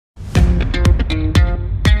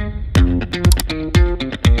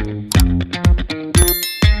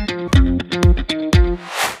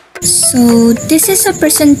So this is a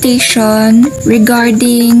presentation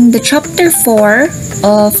regarding the chapter 4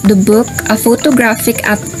 of the book A Photographic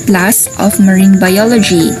Atlas of Marine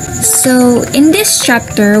Biology. So in this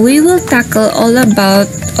chapter, we will tackle all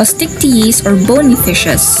about Osteichthyes or bony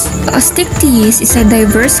fishes. Osteichthyes is a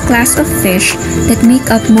diverse class of fish that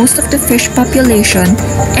make up most of the fish population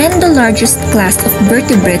and the largest class of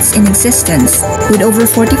vertebrates in existence, with over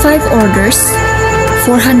 45 orders,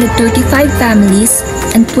 435 families,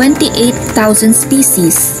 and 28,000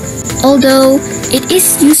 species. Although it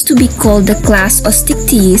is used to be called the class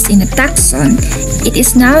Osteichthyes in a taxon, it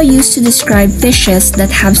is now used to describe fishes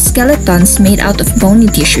that have skeletons made out of bony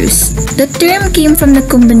tissues. The term came from the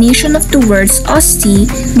combination of the words osti,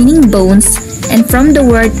 meaning bones, and from the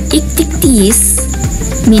word ichthyes,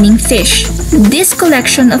 meaning fish. This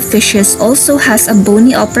collection of fishes also has a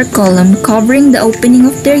bony upper column covering the opening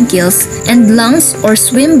of their gills and lungs or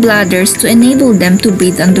swim bladders to enable them to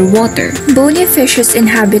breathe underwater. Bony fishes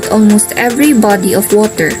inhabit almost every body of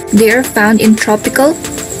water. They are found in tropical,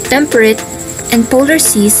 temperate, and polar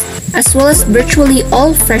seas, as well as virtually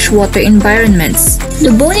all freshwater environments.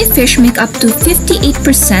 The bony fish make up to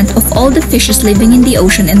 58% of all the fishes living in the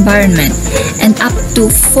ocean environment and up to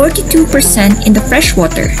 42% in the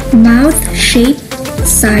freshwater. Mouth shape,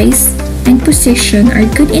 size, and position are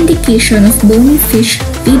good indication of bony fish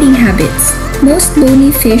feeding habits. Most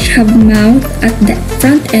bony fish have mouth at the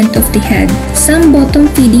front end of the head. Some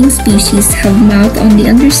bottom-feeding species have mouth on the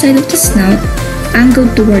underside of the snout,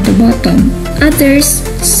 angled toward the bottom. Others,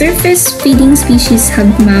 surface-feeding species have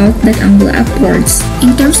mouth that angle upwards.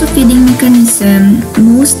 In terms of feeding mechanism,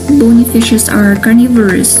 most bony fishes are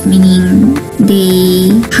carnivorous, meaning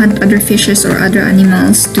they hunt other fishes or other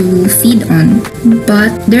animals to feed on.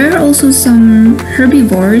 But there are also some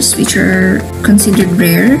herbivores, which are considered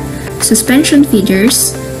rare, suspension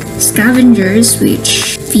feeders, scavengers,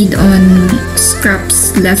 which feed on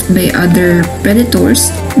scraps left by other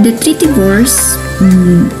predators, detritivores,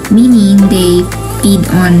 meaning they feed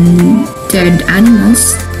on dead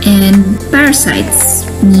animals, and parasites,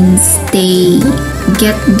 means they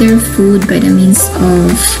get their food by the means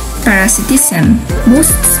of parasitism.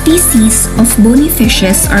 Most species of bony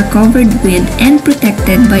fishes are covered with and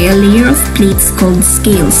protected by a layer of plates called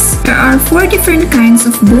scales. There are 4 different kinds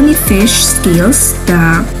of bony fish scales: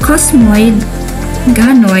 the cosmoid,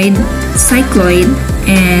 ganoid, cycloid,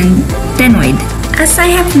 and ctenoid. As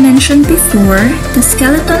I have mentioned before, the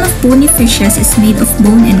skeleton of bony fishes is made of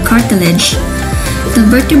bone and cartilage. The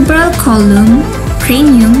vertebral column,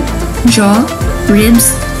 cranium, jaw,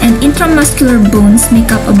 ribs, and intramuscular bones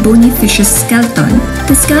make up a bony fish's skeleton.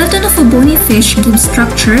 The skeleton of a bony fish gives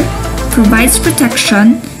structure, provides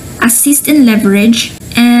protection, assists in leverage,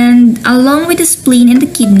 and along with the spleen and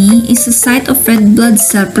the kidney is the site of red blood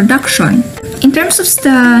cell production. In terms of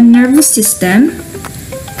the nervous system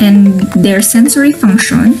and their sensory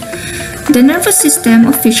function, the nervous system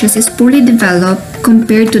of fishes is poorly developed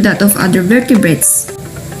compared to that of other vertebrates.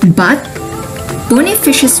 But bony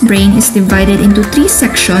fish's brain is divided into 3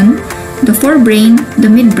 sections: the forebrain, the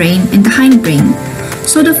midbrain, and the hindbrain.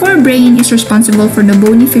 So the forebrain is responsible for the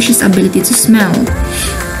bony fish's ability to smell.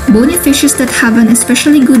 Bony fishes that have an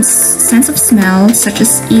especially good sense of smell, such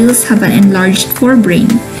as eels, have an enlarged forebrain.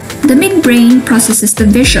 The midbrain processes the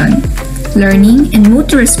vision, learning, and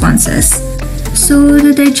motor responses. So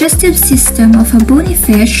the digestive system of a bony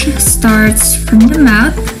fish starts from the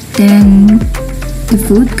mouth, then the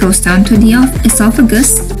food goes down to the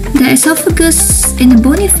esophagus. The esophagus in a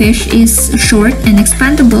bony fish is short and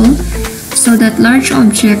expandable so that large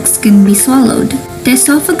objects can be swallowed. The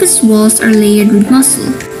esophagus walls are layered with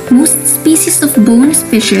muscle. Most species of bone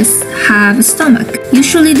fishes have a stomach.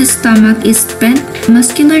 Usually the stomach is bent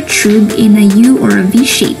muscular tube in a U or a V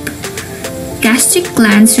shape. Gastric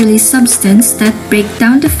glands release substance that break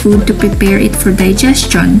down the food to prepare it for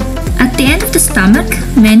digestion. At the end of the stomach,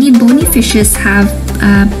 many bony fishes have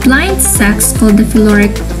blind sacs called the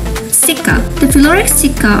phyloric ceca. The phyloric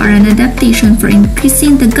ceca are an adaptation for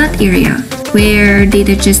increasing the gut area, where they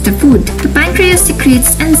digest the food. The pancreas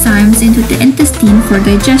secretes enzymes into the intestine for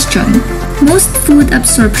digestion. Most food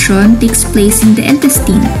absorption takes place in the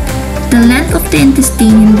intestine. The length of the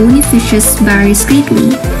intestine in bony fishes varies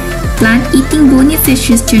greatly. Plant-eating bony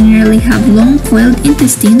fishes generally have long coiled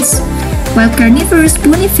intestines, while carnivorous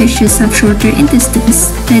bony fishes have shorter intestines.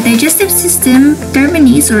 The digestive system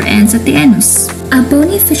terminates or ends at the anus. A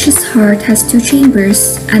bony fish's heart has 2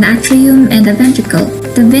 chambers, an atrium and a ventricle.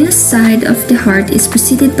 The venous side of the heart is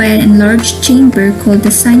preceded by an enlarged chamber called the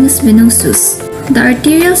sinus venosus. The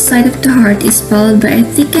arterial side of the heart is followed by a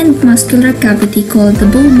thickened muscular cavity called the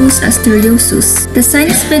bulbus arteriosus. The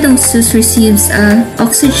sinus venosus receives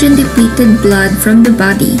oxygen-depleted blood from the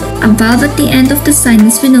body. A valve at the end of the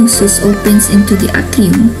sinus venosus opens into the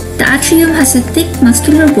atrium. The atrium has a thick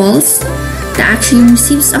muscular walls. The atrium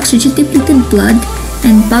receives oxygen-depleted blood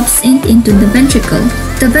and bumps it into the ventricle.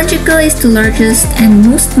 The ventricle is the largest and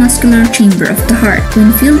most muscular chamber of the heart.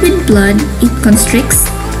 When filled with blood, it constricts,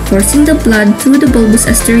 forcing the blood through the bulbus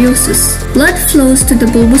arteriosus. Blood flows to the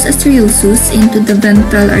bulbus arteriosus into the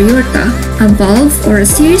ventral aorta. A valve or a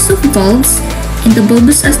series of valves in the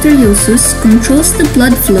bulbus arteriosus controls the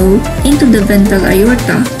blood flow into the ventral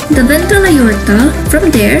aorta. The ventral aorta,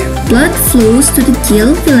 from there, blood flows to the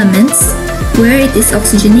gill filaments where it is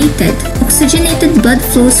oxygenated. Oxygenated blood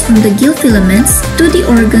flows from the gill filaments to the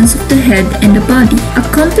organs of the head and the body. A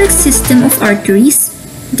complex system of arteries,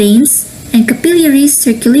 veins, and capillaries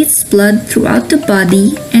circulates blood throughout the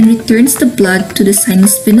body and returns the blood to the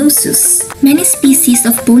sinus venosus. Many species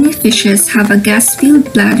of bony fishes have a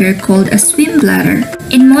gas-filled bladder called a swim bladder.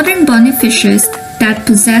 In modern bony fishes that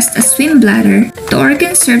possess a swim bladder, the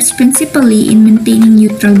organ serves principally in maintaining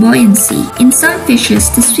neutral buoyancy. In some fishes,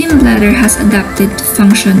 the swim bladder has adapted to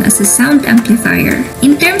function as a sound amplifier.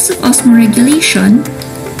 In terms of osmoregulation,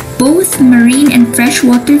 both marine and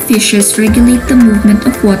freshwater fishes regulate the movement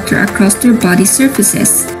of water across their body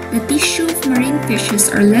surfaces. The tissue of marine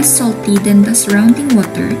fishes are less salty than the surrounding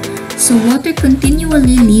water, so water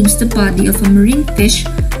continually leaves the body of a marine fish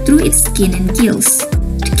through its skin and gills.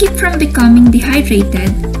 To keep from becoming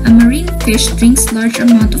dehydrated, a marine fish drinks large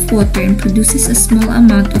amount of water and produces a small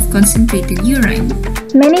amount of concentrated urine.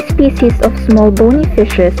 Many species of small bony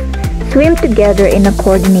fishes swim together in a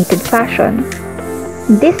coordinated fashion.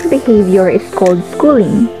 This behavior is called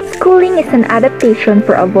schooling. Schooling is an adaptation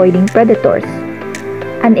for avoiding predators.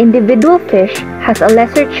 An individual fish has a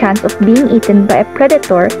lesser chance of being eaten by a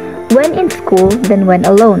predator when in school than when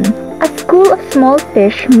alone. A school of small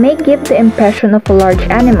fish may give the impression of a large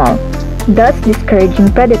animal, thus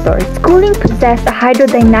discouraging predators. Schooling possesses a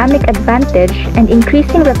hydrodynamic advantage and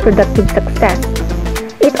increasing reproductive success.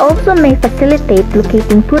 It also may facilitate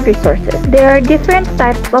locating food resources. There are different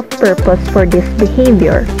types of purpose for this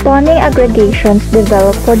behavior. Spawning aggregations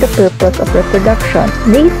develop for the purpose of reproduction.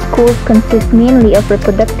 These schools consist mainly of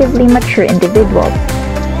reproductively mature individuals.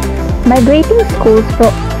 Migrating schools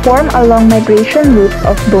form along migration routes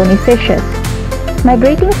of bony fishes.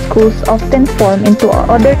 Migrating schools often form into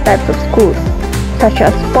other types of schools, such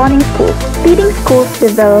as spawning schools. Feeding schools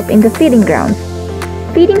develop in the feeding grounds.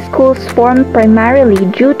 Feeding schools form primarily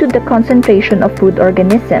due to the concentration of food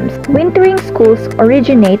organisms. Wintering schools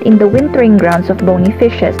originate in the wintering grounds of bony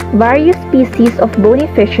fishes. Various species of bony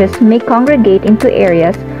fishes may congregate into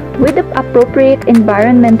areas with the appropriate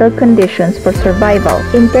environmental conditions for survival.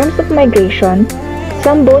 In terms of migration,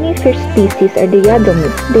 some bony fish species are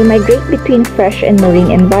diadromous. They migrate between fresh and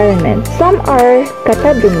marine environments. Some are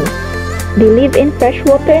catadromous. They live in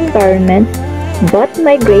freshwater environments but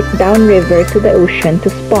migrate downriver to the ocean to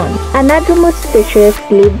spawn. Anadromous fishes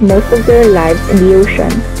live most of their lives in the ocean,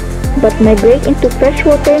 but migrate into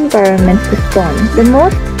freshwater environments to spawn. The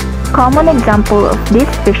most common example of these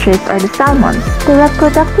fishes are the salmons. The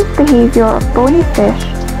reproductive behavior of bony fish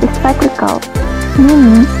is cyclical,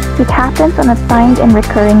 meaning it happens on a timed and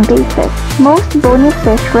recurring basis. Most bony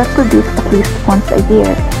fish reproduce at least once a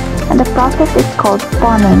year, and the process is called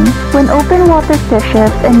spawning. When open water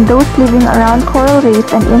fishes and those living around coral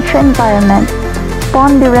reefs and inshore environments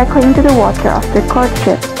spawn directly into the water after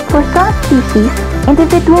courtship. For some species,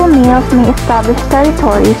 individual males may establish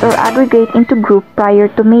territories or aggregate into groups prior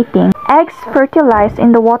to mating. Eggs fertilize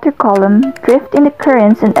in the water column, drift in the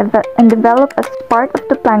currents, and develop as part of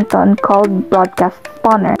the plankton called broadcast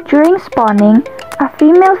spawner. During spawning, a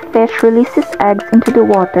female fish releases eggs into the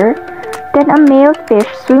water. Then a male fish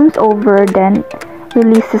swims over, then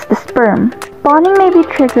releases the sperm. Spawning may be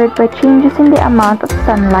triggered by changes in the amount of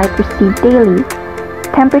sunlight received daily,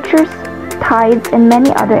 temperatures, tides, and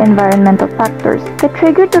many other environmental factors. The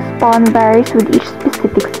trigger to spawn varies with each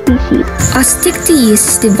specific species. Osteichthyes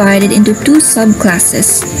is divided into two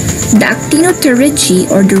subclasses, the actinopterygii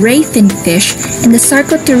or the ray fin fish and the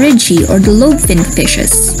sarcopterygii or the lobe fin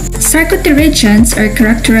fishes. Sarcopterygians are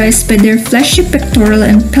characterized by their fleshy pectoral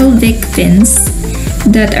and pelvic fins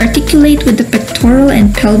that articulate with the pectoral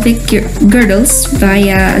and pelvic girdles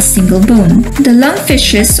via a single bone. The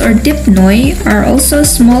lungfishes or dipnoi are also a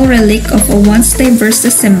small relic of a once diverse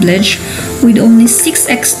assemblage with only 6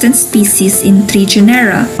 extant species in 3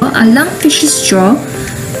 genera. A lungfish's jaw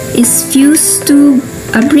is fused to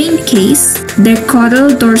a brain case. Their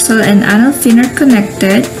caudal, dorsal, and anal fin are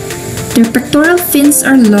connected, Their pectoral fins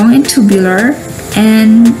are long and tubular,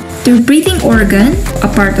 and their breathing organ, a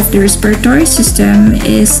part of the respiratory system,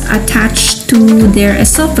 is attached to their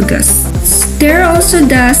esophagus. There are also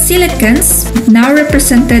the coelacanths, now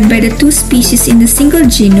represented by the two species in the single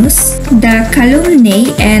genus, the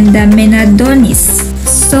Calumnae and the Menadonis.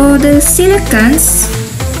 So the coelacanths,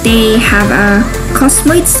 they have a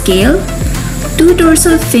cosmoid scale, two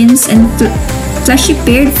dorsal fins and fleshy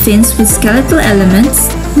paired fins with skeletal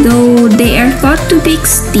elements. Though they are thought to be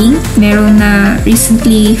extinct, meron na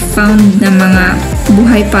recently found na mga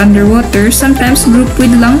buhay pa underwater, sometimes grouped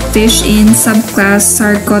with lungfish in subclass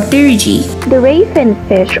Sarcopterygi. The ray fin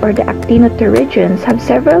fish or the actinopterygians have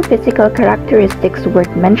several physical characteristics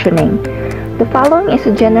worth mentioning. The following is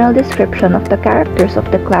a general description of the characters of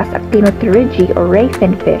the class Actinopterygi or ray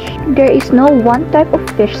fin fish. There is no one type of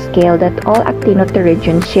fish scale that all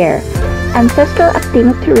actinopterygians share. Ancestral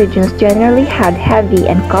actinopterygians generally had heavy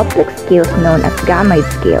and complex scales known as gamoid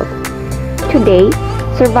scales. Today,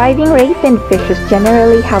 surviving ray fin fishes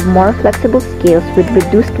generally have more flexible scales with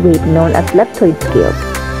reduced weight known as leptoid scales.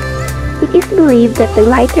 It is believed that the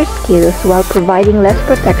lighter scales, while providing less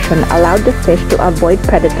protection, allowed the fish to avoid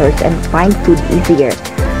predators and find food easier,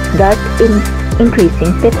 thus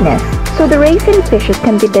increasing fitness. So the ray fin fishes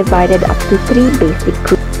can be divided up to three basic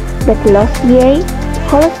groups: the Telosteiae,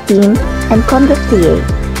 Holocene, and Chondrosteiae.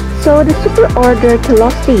 So the superorder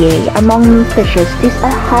Telosteiae among fishes, these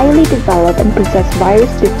are highly developed and possess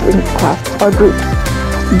various different classes or groups.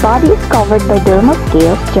 Body is covered by dermal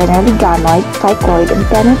scales, generally ganoid, psychoid, and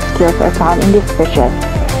tenoid scales are found in these fishes.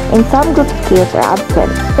 In some groups, scales are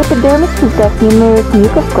absent. Epidermis possess numerous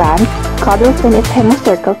mucous glands, caudal fin is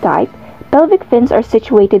hemicercal type, pelvic fins are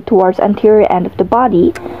situated towards anterior end of the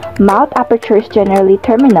body, mouth aperture is generally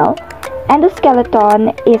terminal,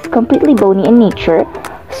 endoskeleton is completely bony in nature,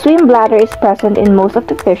 swim bladder is present in most of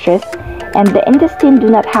the fishes, and the intestine do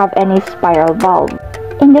not have any spiral valve.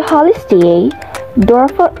 In the Holocene,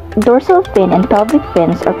 dorsal fin and pelvic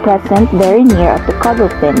fins are present very near of the caudal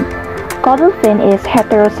fin. Caudal fin is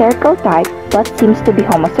heterocercal type but seems to be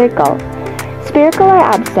homocercal. Spherical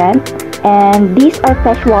are absent, and these are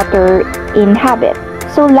freshwater in habit.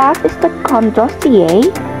 So last is the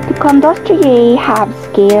Chondrosteiae. The Chondrosteiae have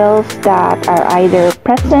scales that are either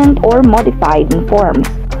present or modified in forms.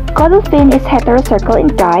 Caudal fin is heterocercal in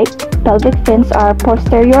type, pelvic fins are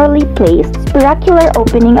posteriorly placed, spiracular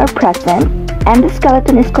opening are present, and the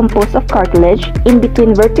skeleton is composed of cartilage. In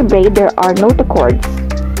between vertebrae there are notochords.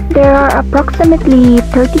 There are approximately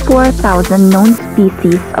 34,000 known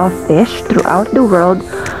species of fish throughout the world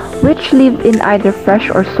which live in either fresh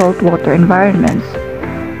or saltwater environments.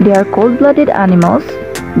 They are cold-blooded animals,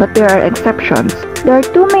 but there are exceptions. There are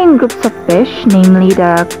two main groups of fish, namely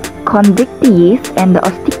the Chondrichthyes and the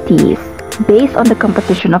Osteichthyes, based on the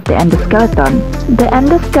composition of the endoskeleton. The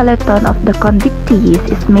endoskeleton of the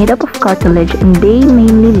Chondrichthyes is made up of cartilage and they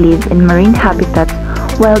mainly live in marine habitats,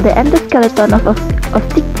 while the endoskeleton of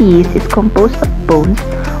Osteichthyes is composed of bones,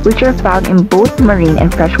 which are found in both marine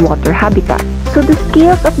and freshwater habitats. So the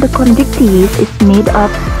scales of the Chondrichthyes is made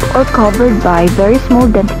up or covered by very small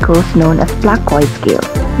denticles known as placoid scales,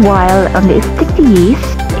 while on the Osteichthyes,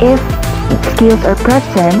 if scales are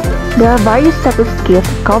present, there are various types of scales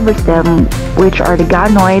that covers them, which are the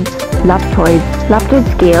ganoids, leptoid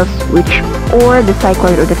scales, or the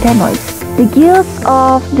psychoid or the tenoids. The gills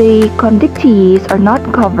of the Chondrichthyes are not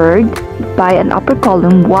covered by an upper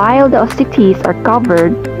column, while the Osteichthyes are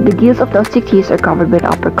covered. The gills of the Osteichthyes are covered by the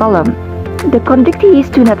upper column. The Chondrichthyes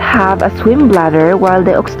do not have a swim bladder, while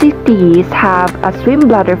the Osteichthyes have a swim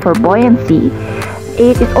bladder for buoyancy.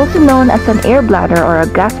 It is also known as an air bladder or a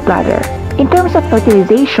gas bladder. In terms of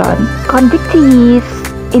fertilization, Chondrichthyes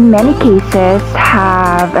in many cases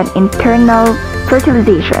have an internal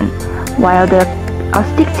fertilization, while the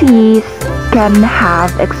Osteichthyes can have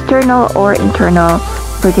external or internal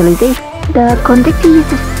fertilization. The Chondrichthyes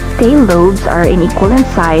tail lobes are unequal in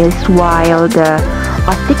size, while the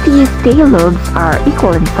Osteichthyes tail lobes are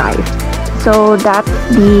equal in size. So that's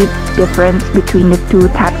the difference between the two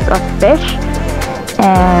types of fish.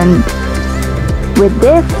 And with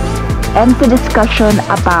this ends the discussion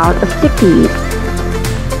about Osteichthyes.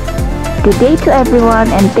 Good day to everyone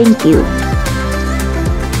and thank you.